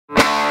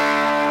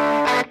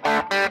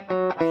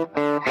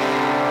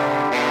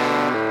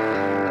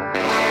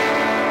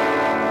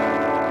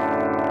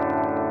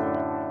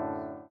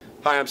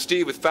Hi, I'm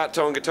Steve with Fat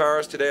Tone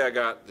Guitars. Today I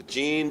got the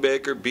Gene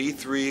Baker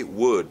B3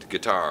 wood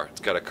guitar. It's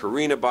got a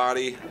Carina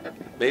body,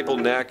 maple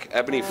neck,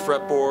 ebony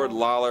fretboard,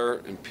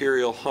 Lollar,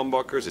 imperial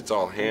humbuckers. It's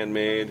all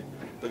handmade.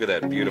 Look at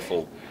that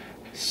beautiful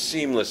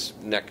seamless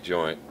neck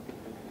joint.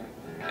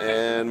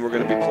 And we're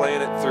going to be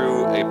playing it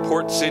through a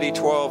Port City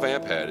 12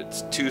 amp head.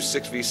 It's two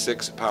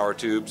 6v6 power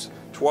tubes,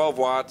 12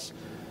 watts,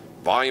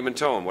 volume and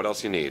tone. What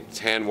else you need? It's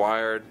hand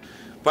wired.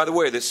 By the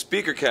way, this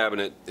speaker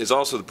cabinet is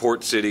also the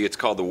Port City. It's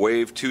called the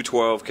Wave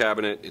 212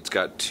 cabinet. It's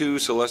got two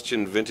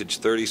Celestion Vintage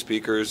 30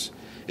 speakers.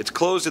 It's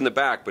closed in the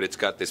back, but it's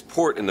got this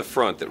port in the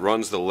front that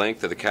runs the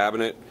length of the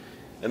cabinet.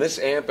 And this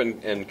amp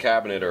and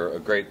cabinet are a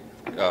great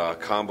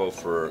combo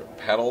for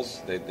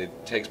pedals.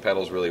 It takes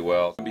pedals really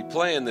well. I'm going to be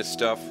playing this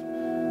stuff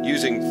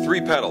using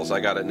three pedals. I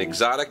got an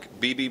Exotic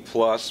BB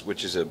Plus,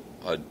 which is a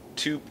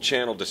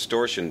two-channel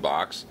distortion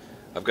box.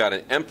 I've got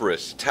an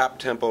Empress Tap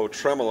Tempo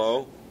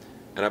Tremolo.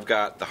 And I've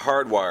got the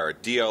Hardwire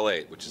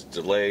DL8, which is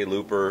delay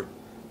looper,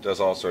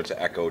 does all sorts of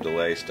echo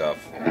delay stuff.